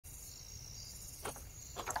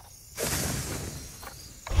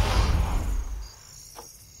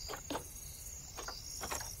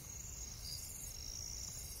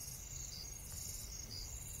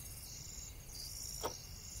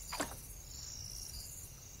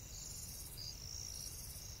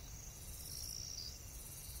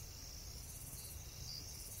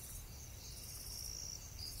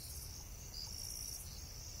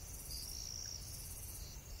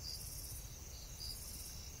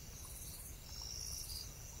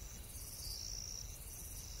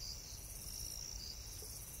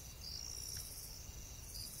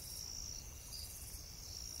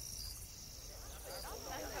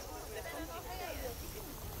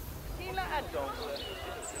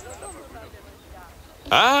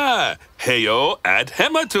Ah, heyo at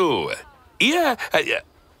hematu. Yeah.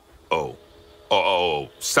 Oh,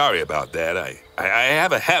 sorry about that. I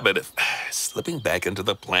have a habit of slipping back into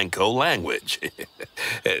the Planko language.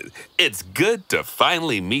 It's good to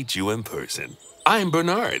finally meet you in person. I'm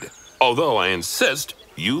Bernard, although I insist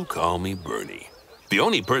you call me Bernie. The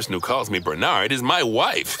only person who calls me Bernard is my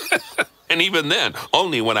wife. And even then,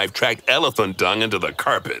 only when I've tracked elephant dung into the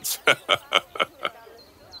carpets.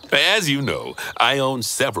 As you know, I own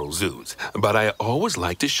several zoos, but I always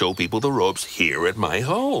like to show people the ropes here at my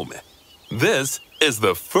home. This is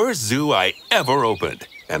the first zoo I ever opened,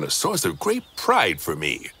 and a source of great pride for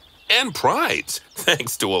me. And prides,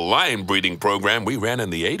 thanks to a lion breeding program we ran in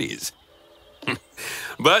the 80s.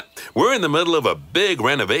 But we're in the middle of a big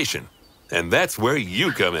renovation, and that's where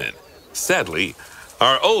you come in. Sadly,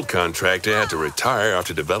 our old contractor had to retire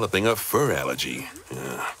after developing a fur allergy.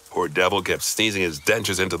 Poor devil kept sneezing his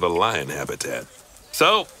dentures into the lion habitat.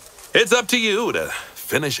 So, it's up to you to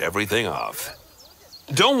finish everything off.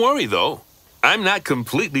 Don't worry, though. I'm not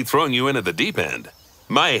completely throwing you in at the deep end.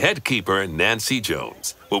 My head keeper, Nancy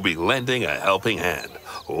Jones, will be lending a helping hand.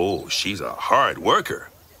 Oh, she's a hard worker,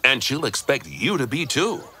 and she'll expect you to be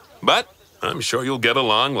too. But I'm sure you'll get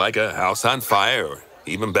along like a house on fire, or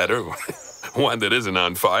even better, one that isn't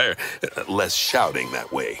on fire. Less shouting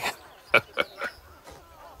that way.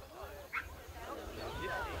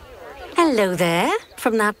 Hello there.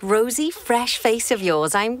 From that rosy, fresh face of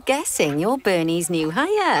yours, I'm guessing you're Bernie's new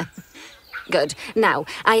hire. Good. Now,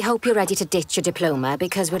 I hope you're ready to ditch your diploma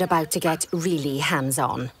because we're about to get really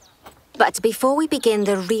hands-on. But before we begin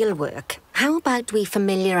the real work, how about we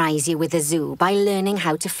familiarise you with the zoo by learning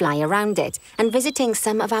how to fly around it and visiting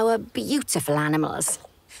some of our beautiful animals.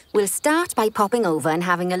 We'll start by popping over and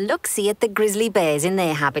having a look-see at the grizzly bears in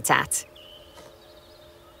their habitat.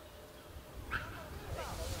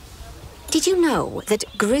 Did you know that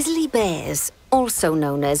grizzly bears, also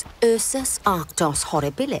known as Ursus arctos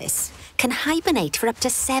horribilis, can hibernate for up to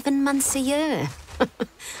 7 months a year?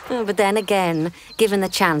 But then again, given the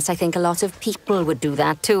chance, I think a lot of people would do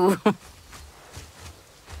that too.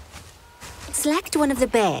 Select one of the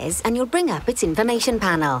bears and you'll bring up its information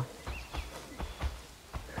panel.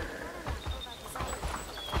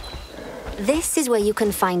 This is where you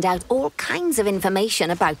can find out all kinds of information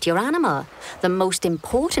about your animal. The most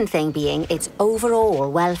important thing being its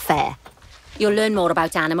overall welfare. You'll learn more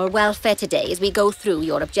about animal welfare today as we go through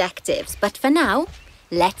your objectives. But for now,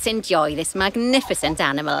 let's enjoy this magnificent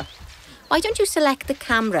animal. Why don't you select the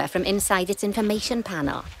camera from inside its information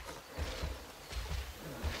panel?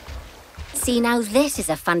 See, now this is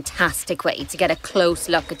a fantastic way to get a close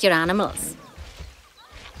look at your animals.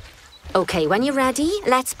 Okay, when you're ready,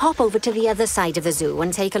 let's pop over to the other side of the zoo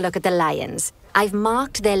and take a look at the lions. I've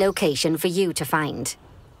marked their location for you to find.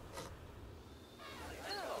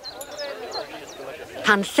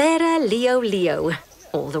 Panthera leo,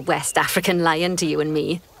 or the West African lion to you and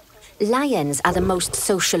me. Lions are the most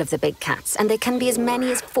social of the big cats, and there can be as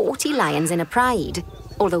many as 40 lions in a pride,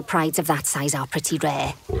 although prides of that size are pretty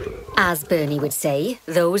rare. As Bernie would say,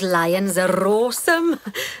 those lions are awesome,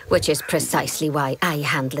 which is precisely why I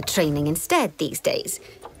handle the training instead these days.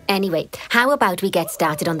 Anyway, how about we get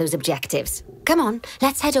started on those objectives? Come on,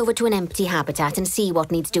 let's head over to an empty habitat and see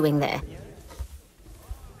what needs doing there.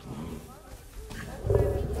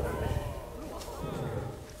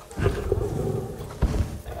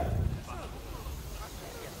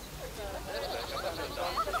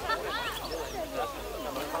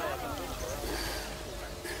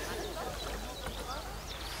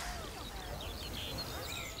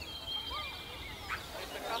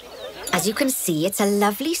 As you can see, it's a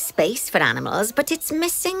lovely space for animals, but it's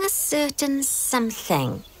missing a certain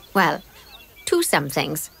something. Well, 2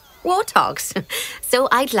 somethings. Warthogs. So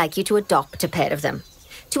I'd like you to adopt a pair of them.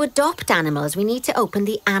 To adopt animals, we need to open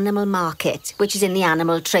the animal market, which is in the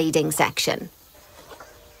animal trading section.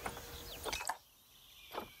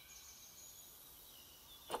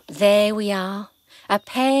 There we are. A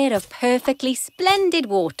pair of perfectly splendid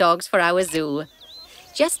warthogs for our zoo.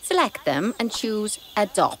 Just select them and choose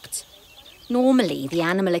Adopt. Normally, the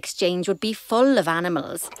animal exchange would be full of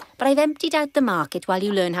animals, but I've emptied out the market while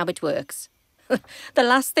you learn how it works. The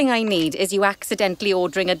last thing I need is you accidentally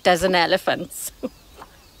ordering a dozen elephants.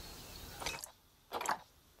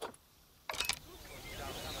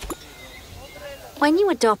 When you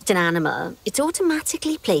adopt an animal, it's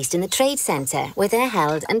automatically placed in the trade centre, where they're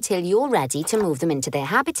held until you're ready to move them into their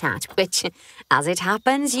habitat, which, as it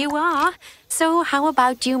happens, you are. So how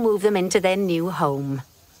about you move them into their new home?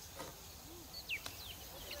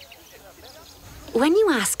 When you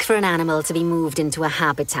ask for an animal to be moved into a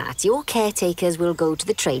habitat, your caretakers will go to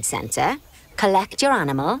the trade centre, collect your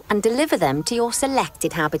animal and deliver them to your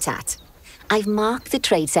selected habitat. I've marked the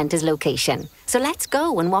trade centre's location, so let's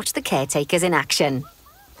go and watch the caretakers in action.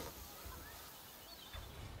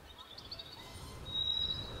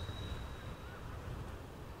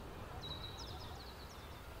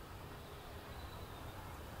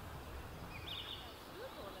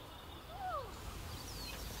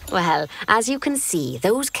 Well, as you can see,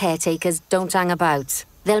 those caretakers don't hang about.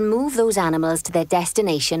 They'll move those animals to their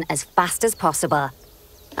destination as fast as possible.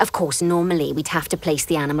 Of course, normally we'd have to place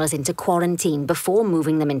the animals into quarantine before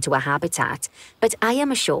moving them into a habitat, but I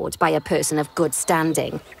am assured by a person of good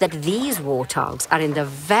standing that these warthogs are in the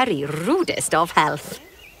very rudest of health.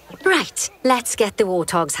 Right, let's get the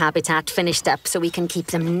warthog's habitat finished up so we can keep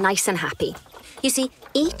them nice and happy. You see,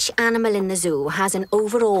 each animal in the zoo has an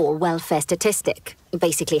overall welfare statistic,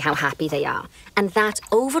 basically how happy they are. And that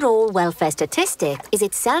overall welfare statistic is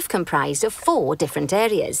itself comprised of 4 different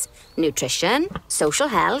areas: nutrition, social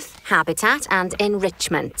health, habitat, and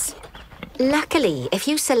enrichment. Luckily, if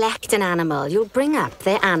you select an animal, you'll bring up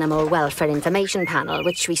their animal welfare information panel,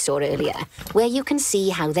 which we saw earlier, where you can see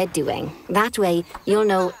how they're doing. That way, you'll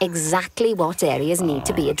know exactly what areas need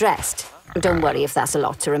to be addressed. Don't worry if that's a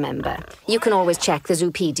lot to remember. You can always check the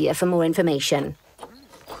Zoopedia for more information.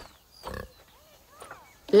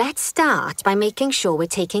 Let's start by making sure we're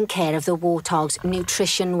taking care of the warthog's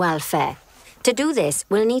nutrition welfare. To do this,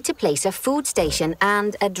 we'll need to place a food station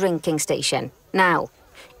and a drinking station. Now,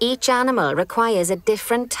 each animal requires a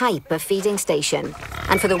different type of feeding station.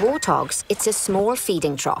 And for the warthogs, it's a small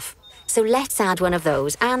feeding trough. So let's add one of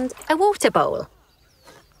those and a water bowl.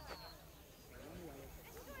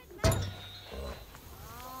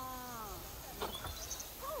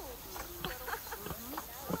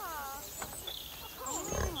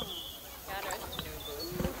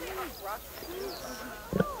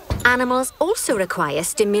 Animals also require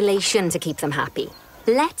stimulation to keep them happy.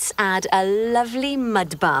 Let's add a lovely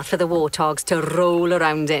mud bath for the warthogs to roll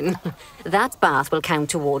around in. That bath will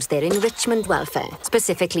count towards their enrichment welfare,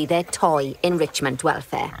 specifically their toy enrichment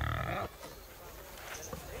welfare.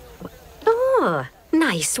 Oh,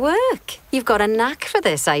 nice work. You've got a knack for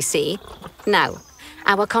this, I see. Now,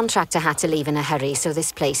 our contractor had to leave in a hurry, so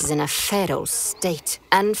this place is in a fair old state.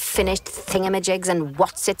 Unfinished thingamajigs and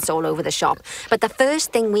whatsits all over the shop. But the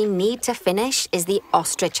first thing we need to finish is the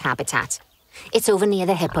ostrich habitat. It's over near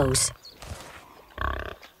the hippos.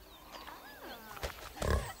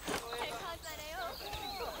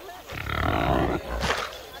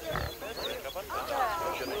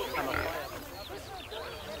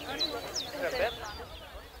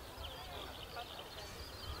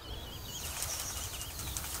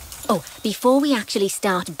 Oh, before we actually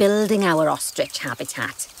start building our ostrich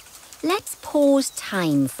habitat, let's pause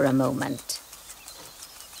time for a moment.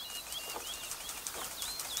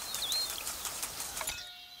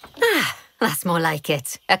 Ah, that's more like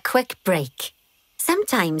it. A quick break.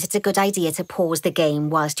 Sometimes it's a good idea to pause the game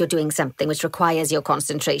whilst you're doing something which requires your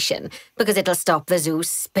concentration, because it'll stop the zoo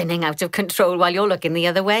spinning out of control while you're looking the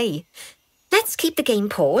other way. Let's keep the game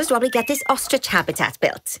paused while we get this ostrich habitat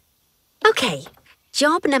built. Okay.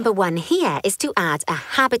 Job number 1 here is to add a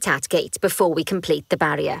habitat gate before we complete the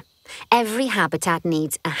barrier. Every habitat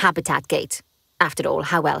needs a habitat gate. After all,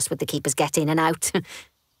 how else would the keepers get in and out?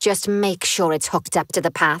 Just make sure it's hooked up to the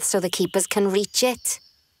path so the keepers can reach it.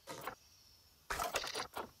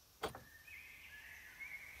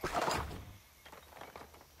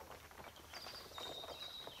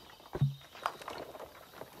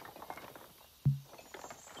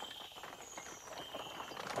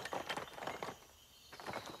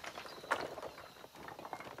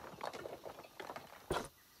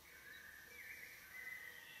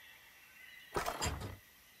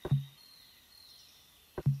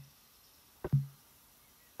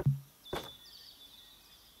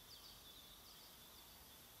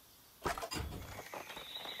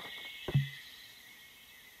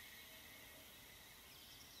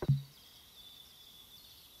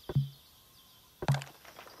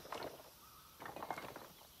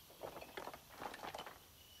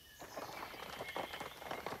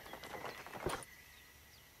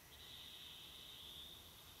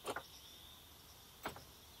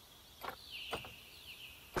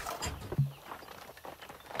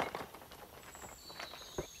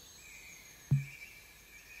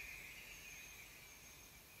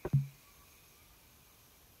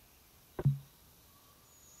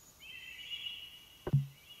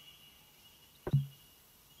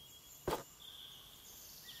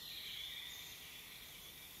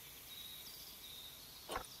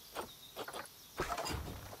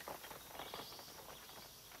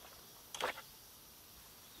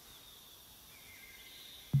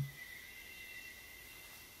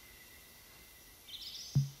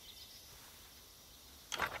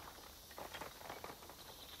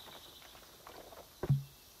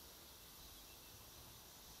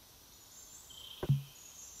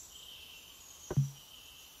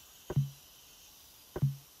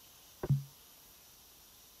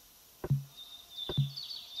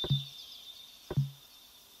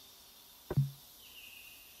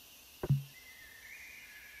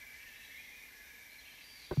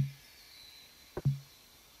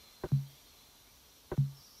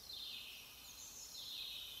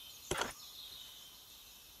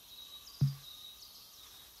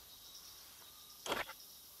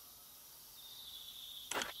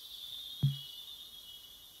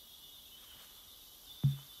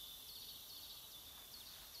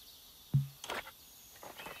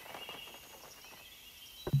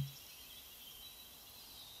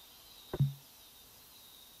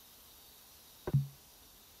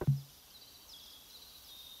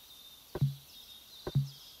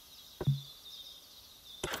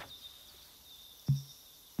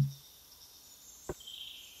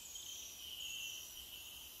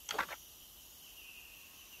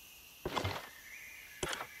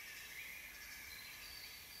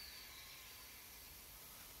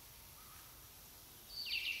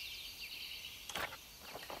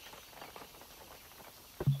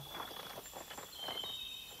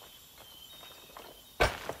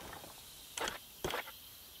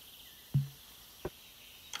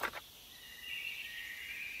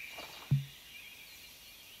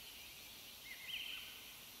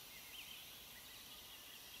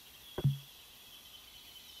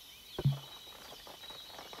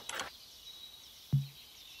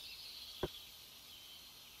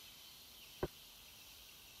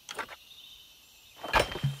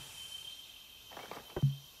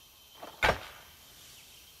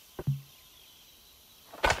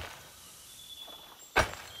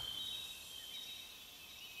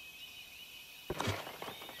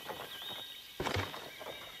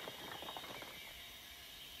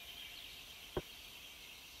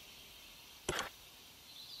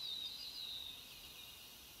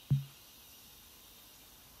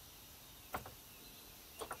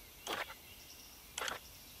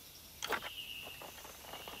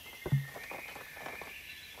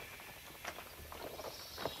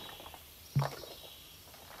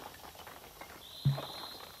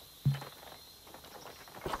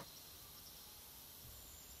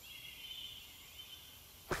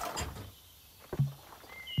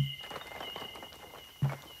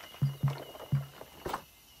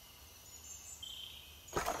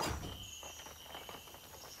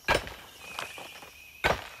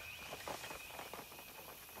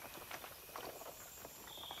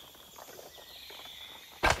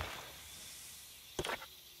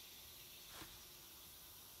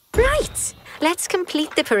 Let's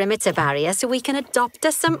complete the perimeter barrier so we can adopt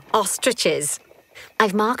us some ostriches.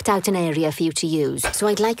 I've marked out an area for you to use, so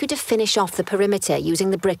I'd like you to finish off the perimeter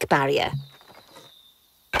using the brick barrier.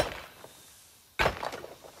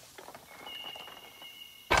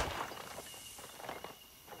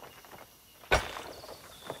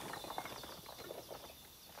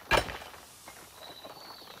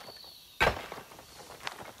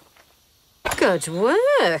 Good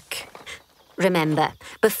work! Remember,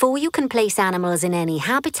 before you can place animals in any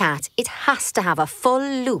habitat, it has to have a full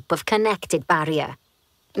loop of connected barrier.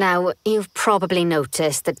 Now, you've probably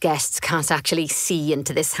noticed that guests can't actually see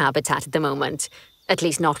into this habitat at the moment. At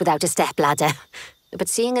least not without a stepladder. But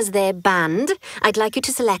seeing as they're banned, I'd like you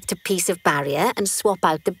to select a piece of barrier and swap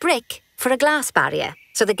out the brick for a glass barrier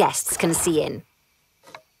so the guests can see in.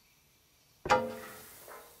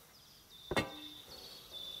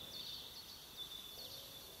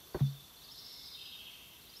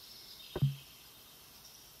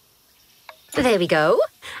 There we go.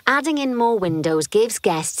 Adding in more windows gives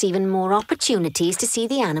guests even more opportunities to see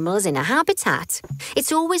the animals in a habitat.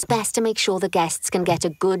 It's always best to make sure the guests can get a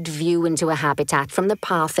good view into a habitat from the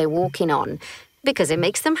path they're walking on, because it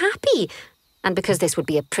makes them happy, and because this would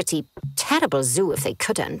be a pretty terrible zoo if they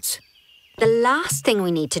couldn't. The last thing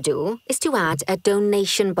we need to do is to add a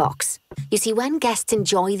donation box. You see, when guests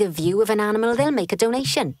enjoy the view of an animal, they'll make a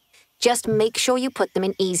donation. Just make sure you put them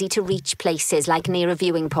in easy-to-reach places, like near a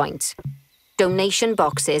viewing point. Donation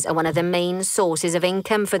boxes are one of the main sources of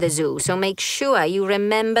income for the zoo, so make sure you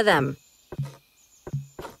remember them.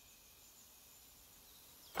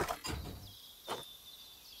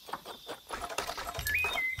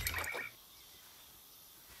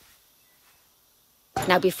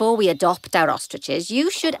 Now, before we adopt our ostriches,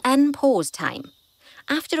 you should unpause time.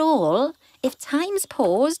 After all, if time's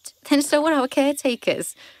paused, then so are our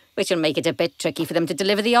caretakers, which will make it a bit tricky for them to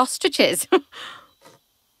deliver the ostriches.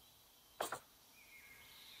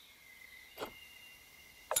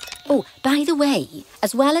 Oh, by the way,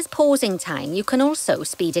 as well as pausing time, you can also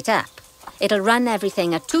speed it up. It'll run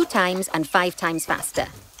everything at 2 times and 5 times faster.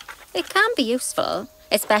 It can be useful,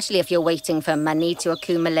 especially if you're waiting for money to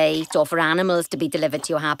accumulate or for animals to be delivered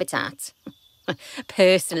to your habitat.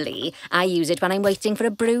 Personally, I use it when I'm waiting for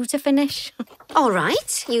a brew to finish. All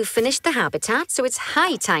right, you've finished the habitat, so it's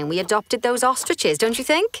high time we adopted those ostriches, don't you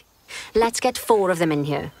think? Let's get 4 of them in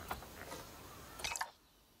here.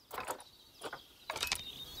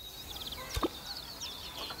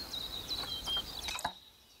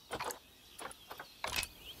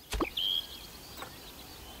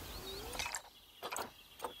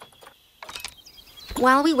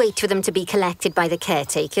 While we wait for them to be collected by the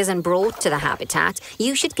caretakers and brought to the habitat,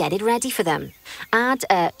 you should get it ready for them. Add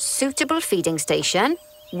a suitable feeding station,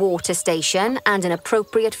 water station, and an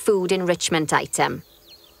appropriate food enrichment item.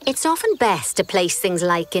 It's often best to place things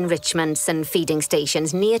like enrichments and feeding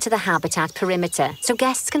stations near to the habitat perimeter so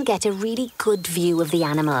guests can get a really good view of the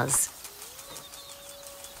animals.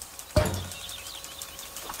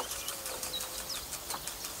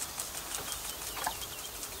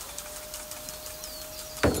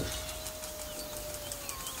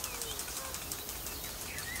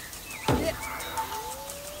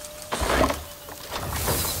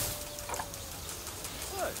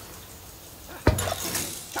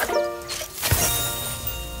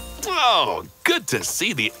 Oh, good to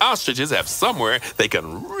see the ostriches have somewhere they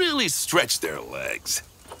can really stretch their legs.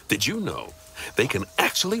 Did you know they can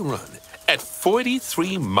actually run at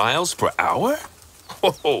 43 miles per hour?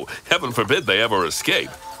 Oh, heaven forbid they ever escape.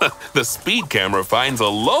 The speed camera fines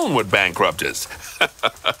alone would bankrupt us.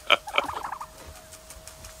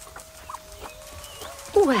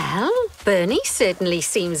 Well, Bernie certainly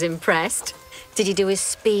seems impressed. Did you do his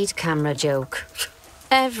speed camera joke?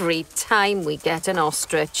 Every time we get an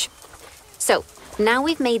ostrich. So, now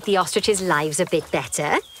we've made the ostriches' lives a bit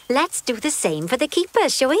better, let's do the same for the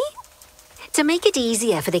keepers, shall we? To make it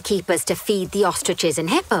easier for the keepers to feed the ostriches and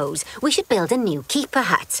hippos, we should build a new keeper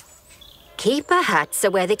hut. Keeper huts are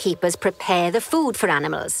where the keepers prepare the food for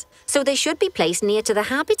animals, so they should be placed near to the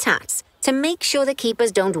habitats to make sure the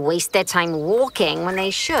keepers don't waste their time walking when they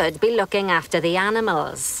should be looking after the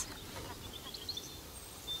animals.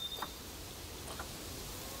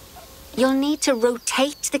 You'll need to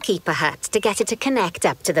rotate the keeper hut to get it to connect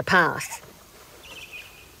up to the path.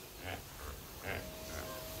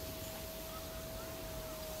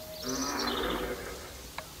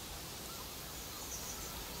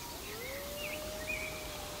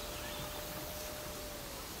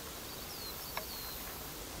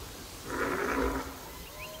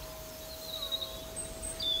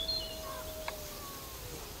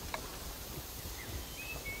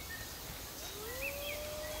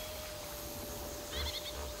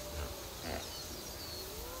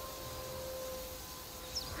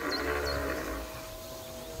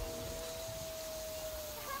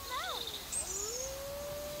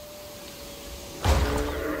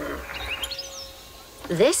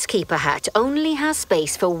 This keeper hut only has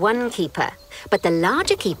space for one keeper, but the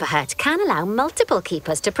larger keeper hut can allow multiple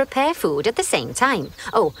keepers to prepare food at the same time.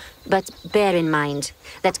 Oh, but bear in mind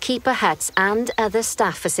that keeper huts and other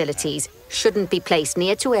staff facilities shouldn't be placed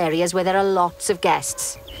near to areas where there are lots of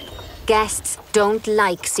guests. Guests don't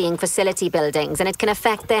like seeing facility buildings, and it can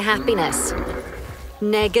affect their happiness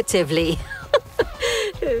negatively.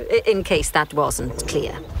 In case that wasn't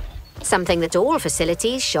clear. Something that all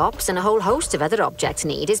facilities, shops, and a whole host of other objects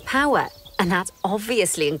need is power. And that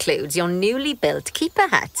obviously includes your newly built keeper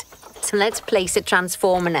hut. So let's place a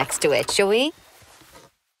transformer next to it, shall we?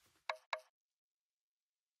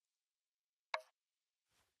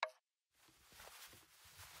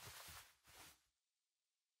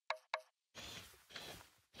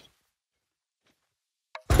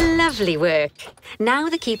 Lovely work. Now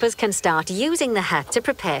the keepers can start using the hut to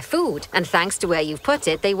prepare food, and thanks to where you've put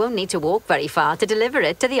it, they won't need to walk very far to deliver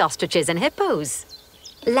it to the ostriches and hippos.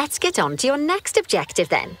 Let's get on to your next objective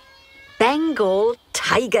then. Bengal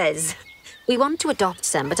tigers. We want to adopt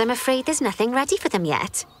some, but I'm afraid there's nothing ready for them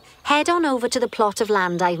yet. Head on over to the plot of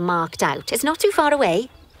land I've marked out. It's not too far away.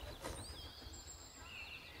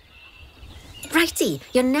 Righty,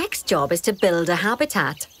 your next job is to build a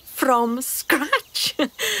habitat. From scratch.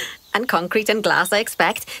 And concrete and glass, I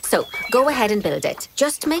expect. So, go ahead and build it.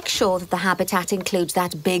 Just make sure that the habitat includes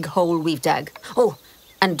that big hole we've dug. Oh,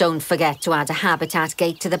 and don't forget to add a habitat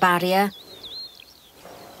gate to the barrier.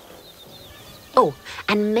 Oh,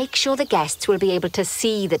 and make sure the guests will be able to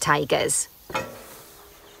see the tigers.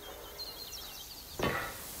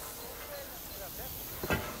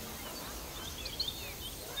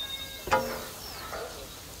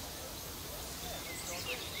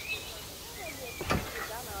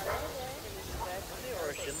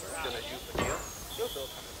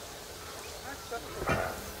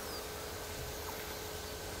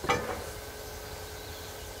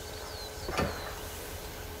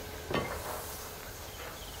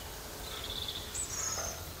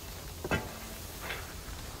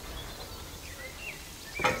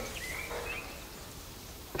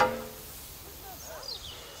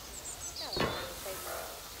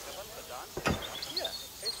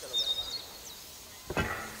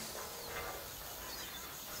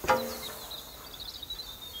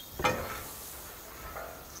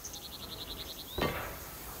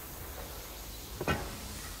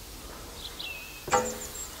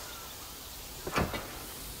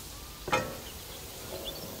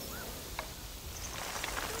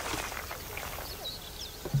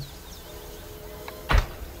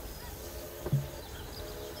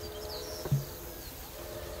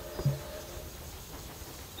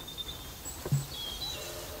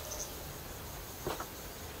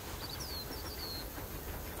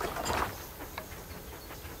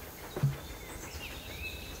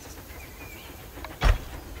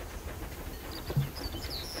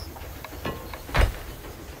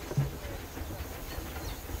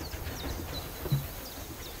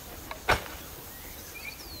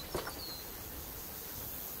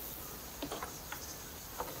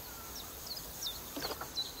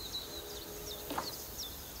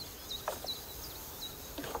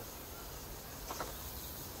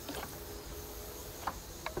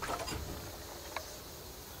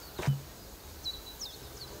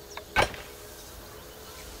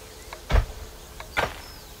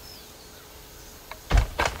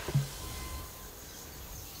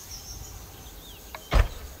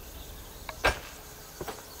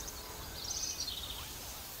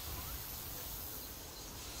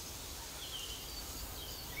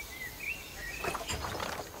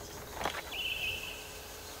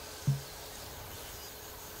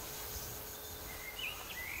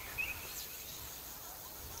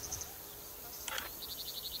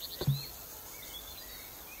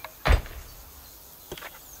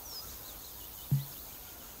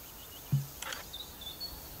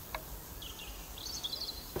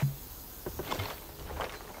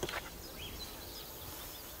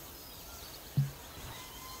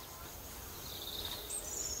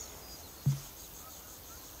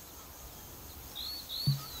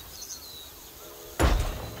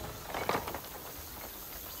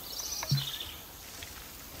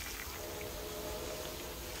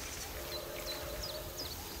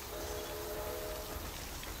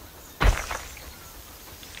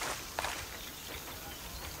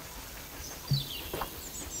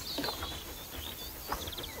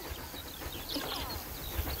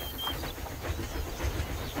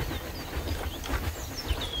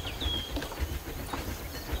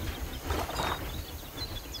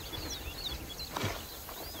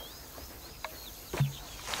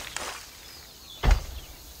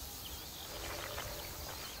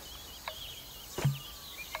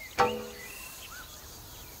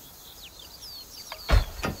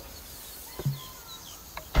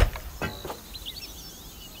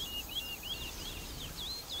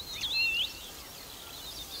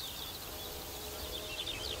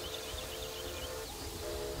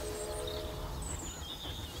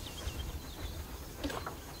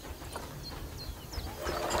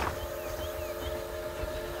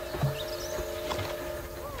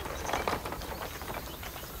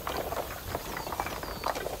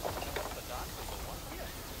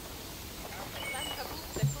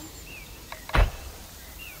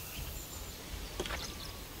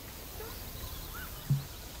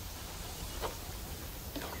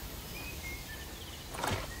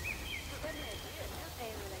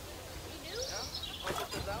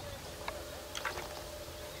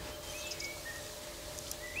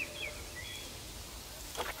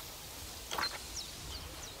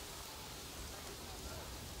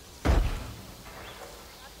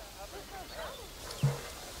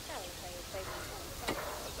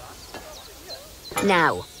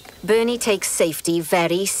 Now, Bernie takes safety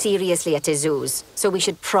very seriously at his zoos, so we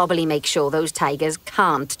should probably make sure those tigers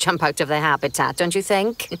can't jump out of their habitat, don't you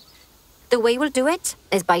think? The way we'll do it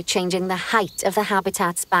is by changing the height of the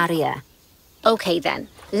habitat's barrier. Okay then,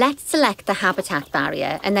 let's select the habitat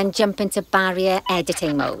barrier and then jump into barrier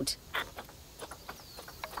editing mode.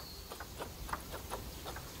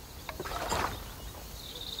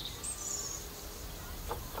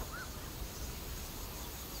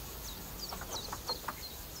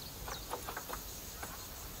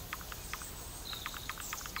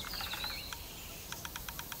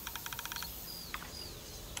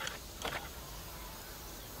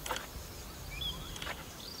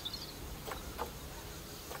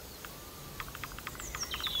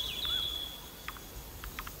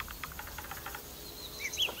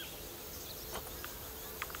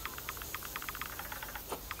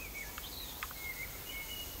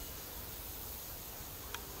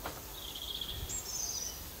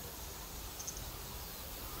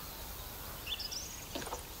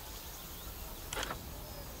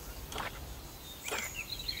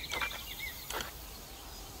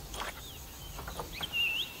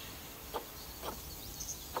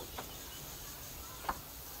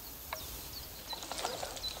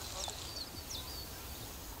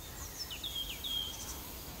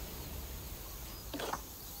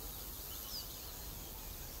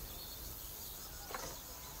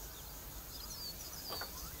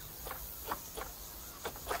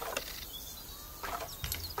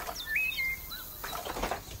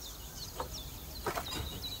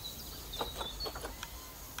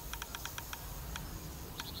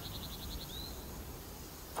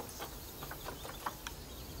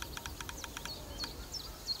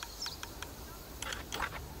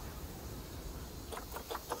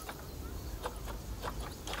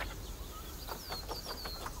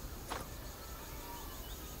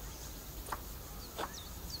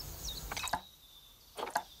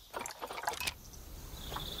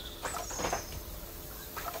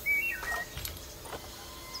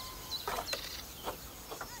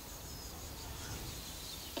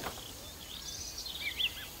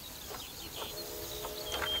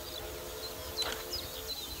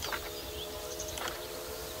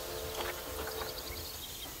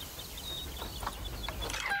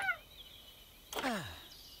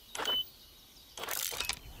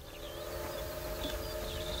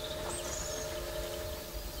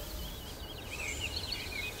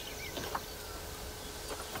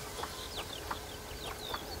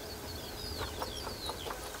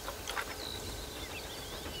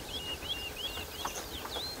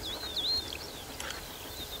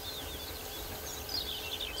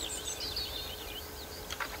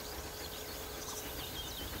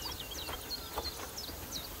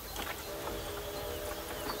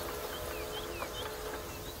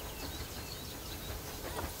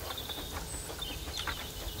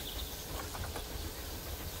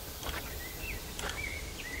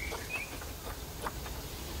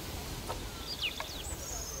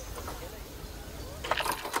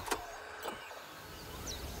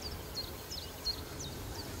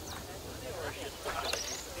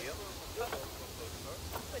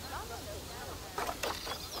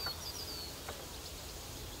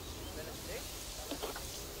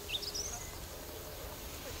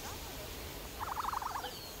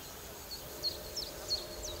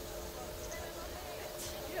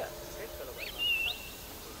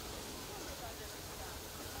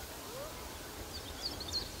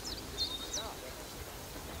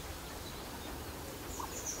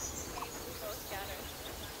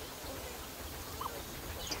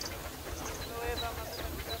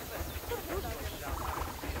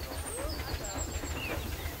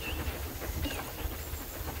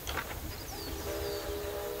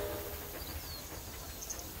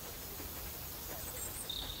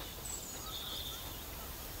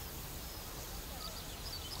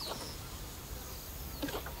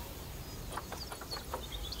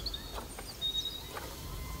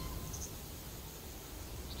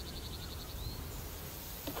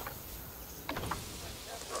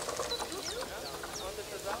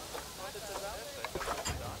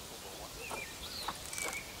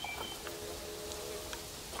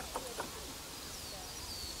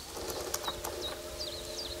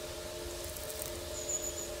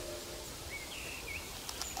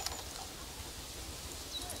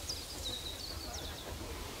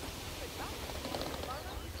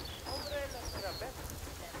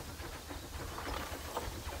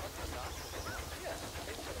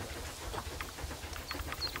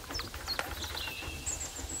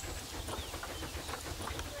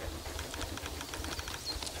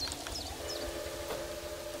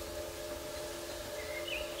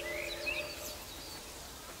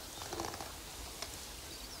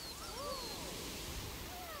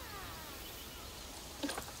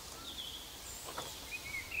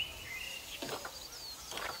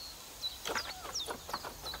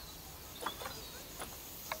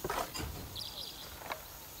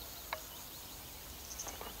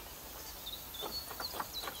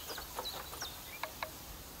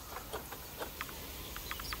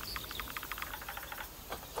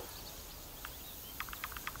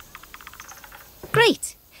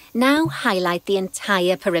 Now highlight the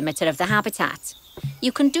entire perimeter of the habitat.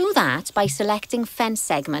 You can do that by selecting fence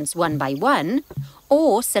segments one by one,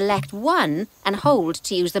 or select one and hold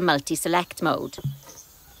to use the multi-select mode.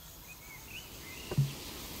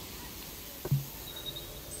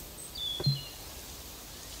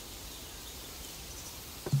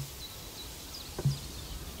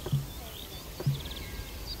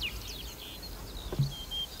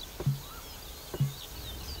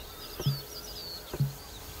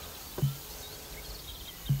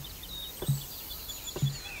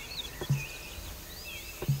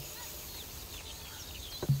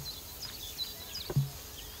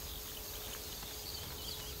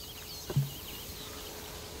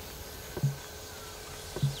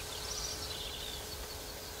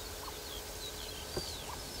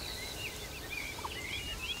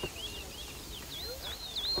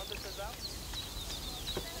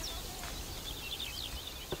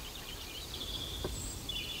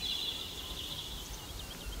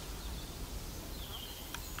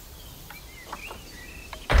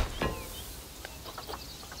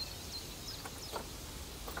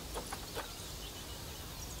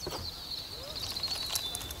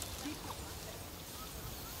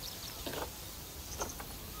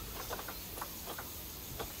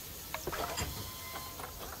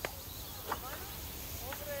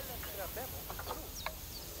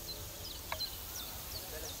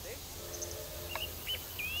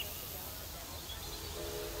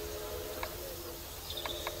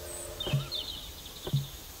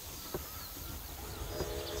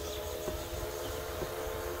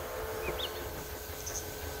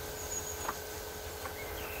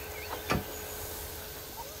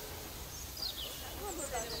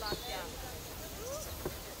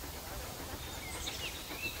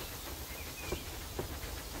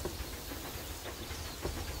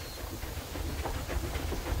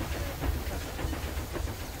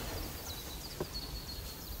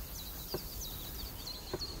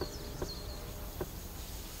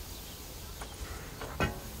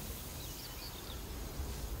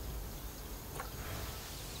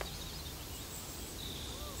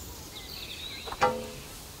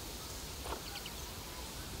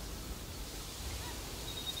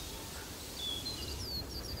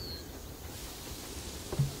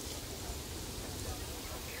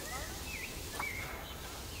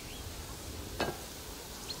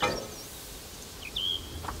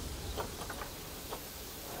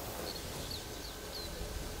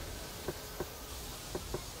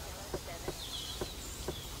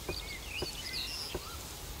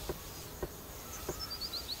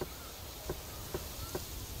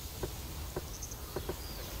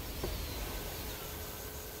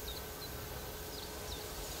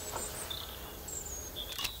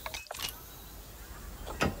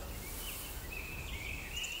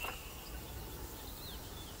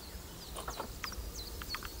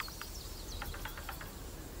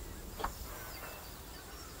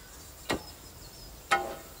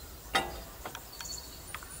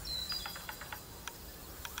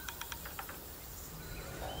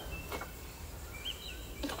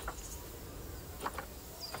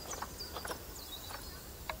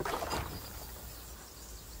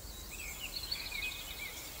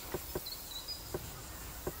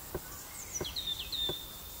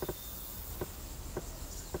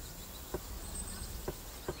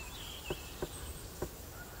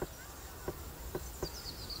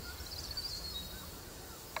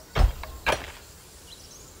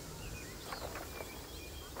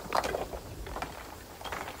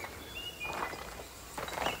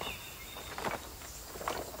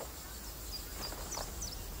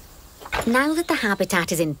 Now that the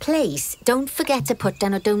habitat is in place, don't forget to put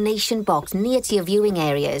down a donation box near to your viewing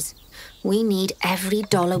areas. We need every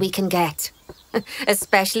dollar we can get.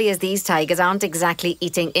 Especially as these tigers aren't exactly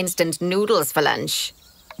eating instant noodles for lunch.